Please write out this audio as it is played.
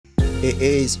It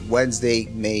is Wednesday,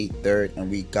 May 3rd,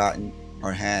 and we've gotten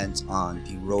our hands on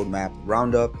the roadmap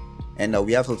roundup. And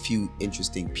we have a few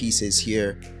interesting pieces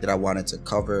here that I wanted to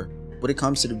cover. When it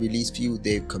comes to the release view,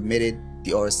 they've committed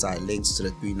the RSI links to the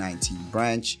 319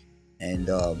 branch. And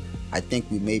I think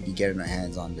we may be getting our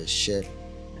hands on this ship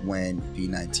when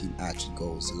 319 actually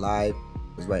goes live.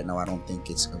 Because right now, I don't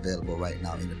think it's available right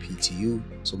now in the PTU.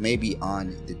 So maybe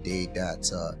on the day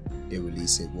that they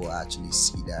release it, we'll actually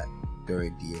see that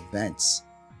during the events.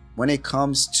 When it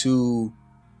comes to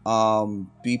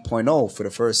 3.0, for the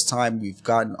first time, we've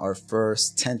gotten our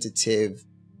first tentative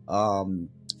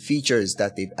features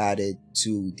that they've added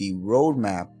to the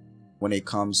roadmap when it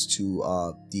comes to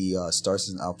the Star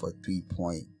Citizen Alpha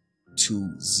 3.20,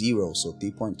 so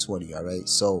 3.20. all right,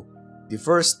 so the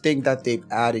first thing that they've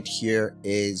added here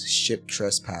is ship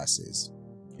trespasses.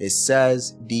 It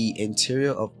says the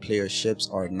interior of player ships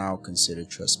are now considered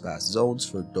trespass zones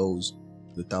for those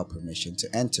without permission to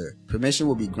enter. Permission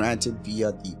will be granted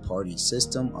via the party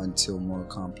system until more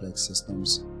complex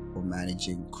systems for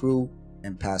managing crew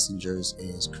and passengers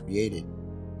is created.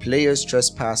 Players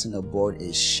trespassing aboard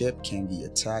a ship can be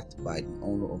attacked by the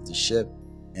owner of the ship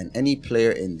and any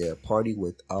player in their party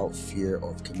without fear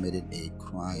of committing a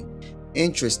crime.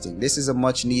 Interesting. This is a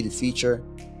much needed feature.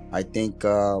 I think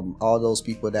all those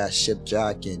people that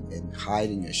shipjack and hide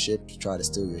in your ship to try to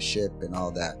steal your ship and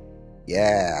all that,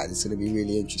 yeah, it's gonna be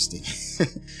really interesting.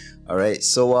 All right,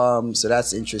 so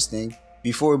that's interesting.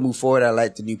 Before we move forward, I'd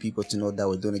like the new people to know that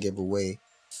we're doing a giveaway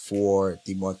for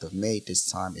the month of May. This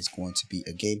time it's going to be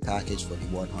a game package for the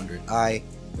 100i.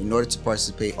 In order to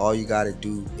participate, all you gotta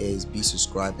do is be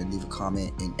subscribed and leave a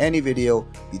comment in any video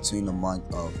between the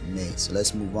month of May. So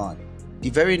let's move on. The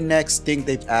very next thing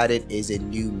they've added is a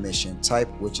new mission type,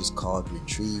 which is called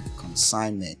Retrieve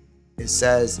Consignment. It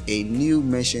says a new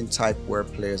mission type where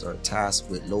players are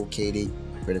tasked with locating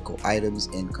critical items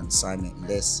in consignment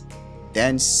lists,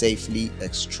 then safely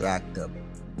extract them.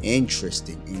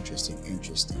 Interesting.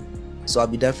 So I'll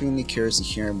be definitely curious to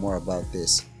hear more about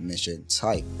this mission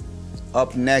type.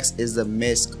 Up next is the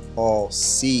Mist Hall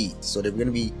C. So they're going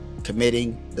to be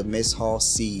committing the Mist Hall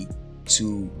C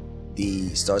to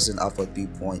the Star Citizen Alpha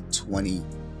 3.20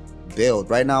 build.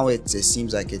 Right now it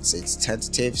seems like it's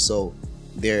tentative, so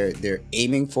they're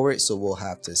aiming for it, so we'll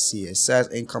have to see. It says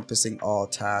encompassing all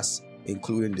tasks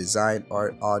including design,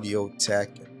 art, audio,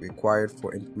 tech required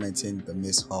for implementing the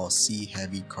Mist Hall C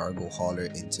heavy cargo hauler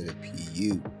into the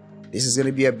PU. This is going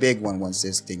to be a big one once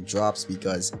this thing drops,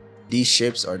 because these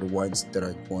ships are the ones that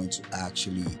are going to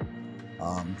actually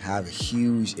have a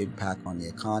huge impact on the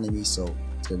economy, so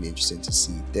it's going to be interesting to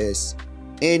see this.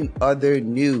 In other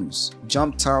news,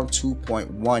 Jumptown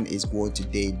 2.1 is going to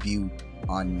debut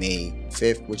on May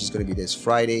 5th, which is going to be this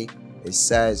Friday. It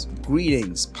says,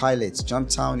 greetings pilots,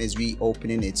 Jumptown is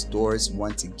reopening its doors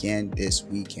once again this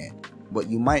weekend, but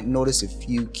you might notice a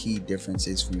few key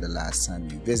differences from the last time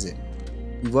you visited.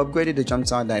 We've upgraded the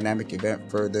Jumptown dynamic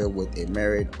event further with a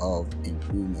myriad of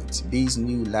improvements. These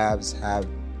new labs have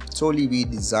totally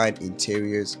redesigned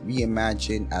interiors,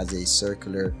 reimagined as a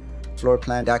circular floor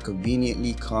plan that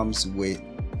conveniently comes with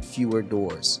fewer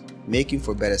doors, making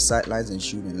for better sightlines and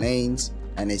shooting lanes,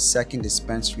 and a second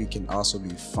dispensary can also be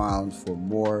found for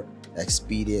more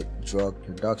expedient drug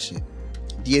production.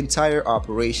 The entire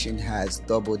operation has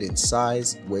doubled in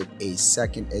size with a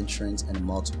second entrance and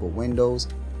multiple windows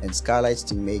and skylights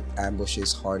to make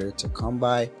ambushes harder to come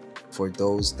by for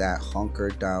those that hunker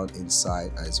down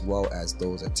inside, as well as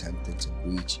those attempting to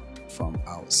breach from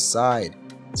outside.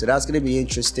 So that's going to be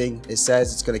interesting. It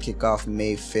says it's going to kick off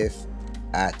May 5th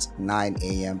at 9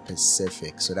 a.m.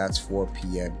 Pacific, so that's 4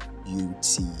 p.m.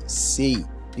 UTC.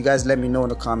 You guys let me know in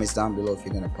the comments down below if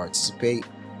you're going to participate.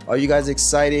 Are you guys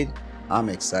excited? I'm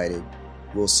excited.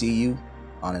 We'll see you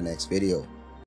on the next video.